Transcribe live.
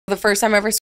The first time I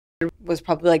ever was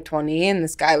probably like 20, and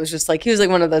this guy was just like, he was like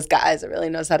one of those guys that really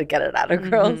knows how to get it out of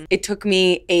girls. It took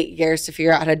me 8 years to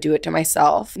figure out how to do it to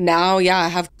myself. Now, yeah, I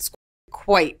have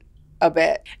quite a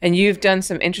bit. And you've done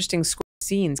some interesting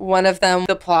scenes. One of them,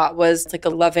 the plot was like a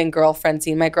loving girlfriend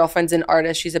scene. My girlfriend's an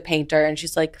artist. She's a painter. And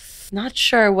she's like, not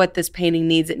sure what this painting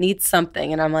needs. It needs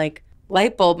something. And I'm like,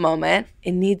 light bulb moment.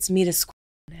 It needs me to squirt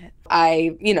on it.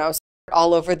 I,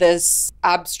 all over this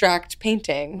abstract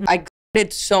painting. I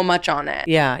did so much on it.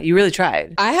 Yeah, you really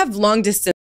tried. I have long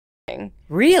distance.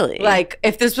 Really? Like,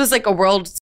 if this was like a world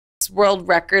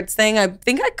records thing, I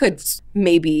think I could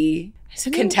maybe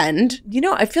contend.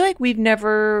 I feel like we've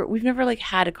never like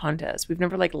had a contest. We've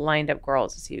never like lined up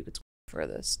girls to see who could squirt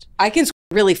furthest. I can squirt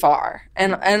really far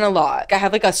and a lot. I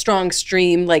have like a strong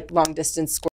stream, like long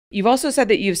distance squirt. You've also said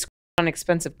that you've squirted on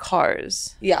expensive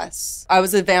cars. Yes. I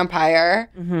was a vampire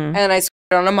and I squirted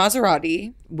on a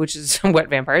Maserati. Which is what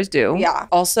vampires do. Yeah.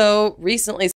 Also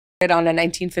recently squirted on a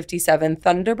 1957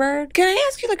 Thunderbird. Can I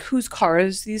ask you like whose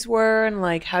cars these were and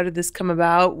like how did this come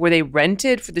about? Were they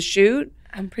rented for the shoot?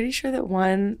 I'm pretty sure that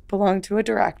one belonged to a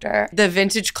director. The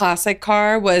vintage classic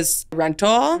car was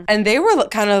rental. And they were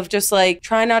kind of just like,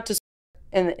 try not to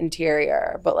in the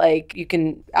interior, but like you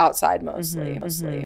can outside mostly.